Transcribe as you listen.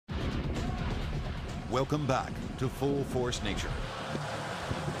Welcome back to Full Force Nature.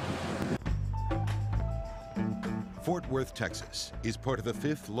 Fort Worth, Texas is part of the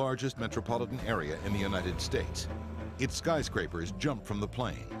 5th largest metropolitan area in the United States. Its skyscrapers jump from the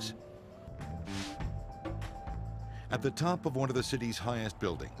plains. At the top of one of the city's highest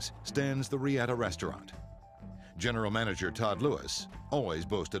buildings stands the Riata restaurant. General Manager Todd Lewis always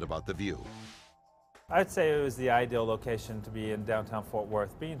boasted about the view. I'd say it was the ideal location to be in downtown Fort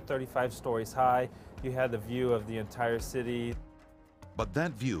Worth. Being 35 stories high, you had the view of the entire city. But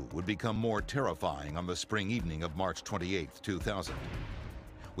that view would become more terrifying on the spring evening of March 28, 2000.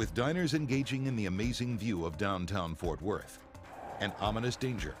 With diners engaging in the amazing view of downtown Fort Worth, an ominous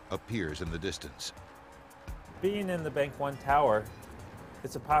danger appears in the distance. Being in the Bank 1 Tower,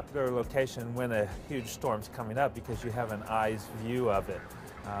 it's a popular location when a huge storm's coming up because you have an eye's view of it.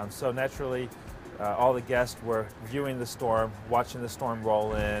 So naturally, all the guests were viewing the storm, watching the storm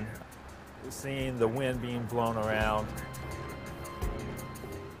roll in, seeing the wind being blown around.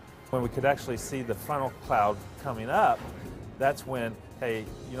 When we could actually see the funnel cloud coming up, that's when, hey,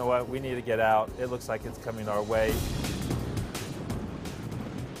 you know what, we need to get out. It looks like it's coming our way.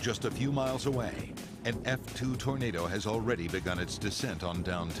 Just a few miles away, an F2 tornado has already begun its descent on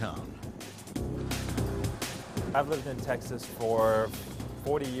downtown. I've lived in Texas for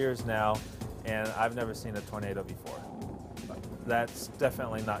 40 years now, and I've never seen a tornado before. That's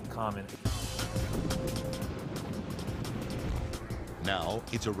definitely not common. Now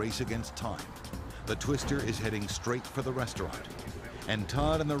it's a race against time. The Twister is heading straight for the restaurant, and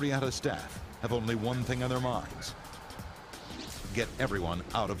Todd and the Riata staff have only one thing on their minds: get everyone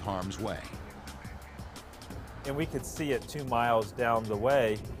out of harm's way. And we could see it 2 miles down the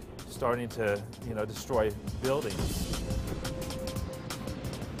way, starting to, destroy buildings.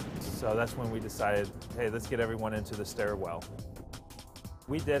 So that's when we decided, hey, let's get everyone into the stairwell.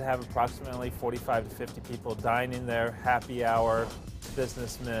 We did have approximately 45 to 50 people dining there, happy hour,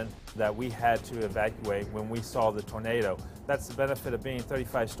 businessmen that we had to evacuate when we saw the tornado. That's the benefit of being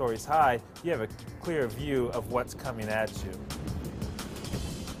 35 stories high. You have a clear view of what's coming at you.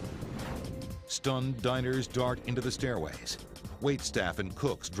 Stunned diners dart into the stairways. Waitstaff and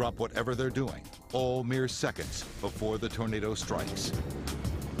cooks drop whatever they're doing, all mere seconds before the tornado strikes.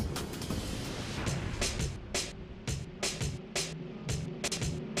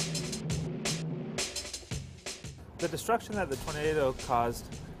 The destruction that the tornado caused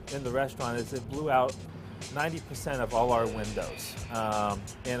in the restaurant is it blew out 90% of all our windows.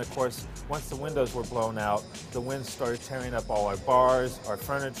 And of course, once the windows were blown out, the wind started tearing up all our bars, our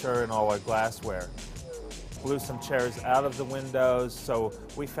furniture, and all our glassware. Blew some chairs out of the windows, so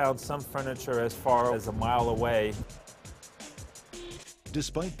we found some furniture as far as a mile away.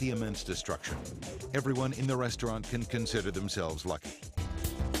 Despite the immense destruction, everyone in the restaurant can consider themselves lucky.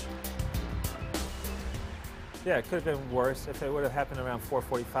 Yeah, it could have been worse if it would have happened around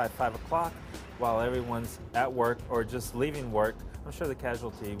 4:45, 5 o'clock while everyone's at work or just leaving work. I'm sure the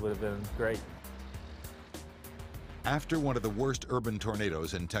casualty would have been great. After one of the worst urban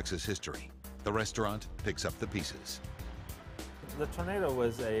tornadoes in Texas history, the restaurant picks up the pieces. The tornado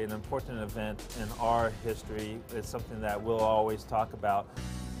was an important event in our history. It's something that we'll always talk about.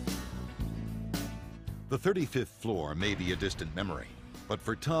 The 35th floor may be a distant memory, but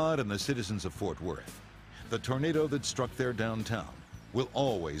for Todd and the citizens of Fort Worth, the tornado that struck their downtown will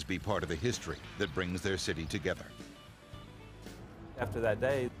always be part of the history that brings their city together. After that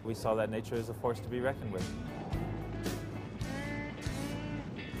day, we saw that nature is a force to be reckoned with.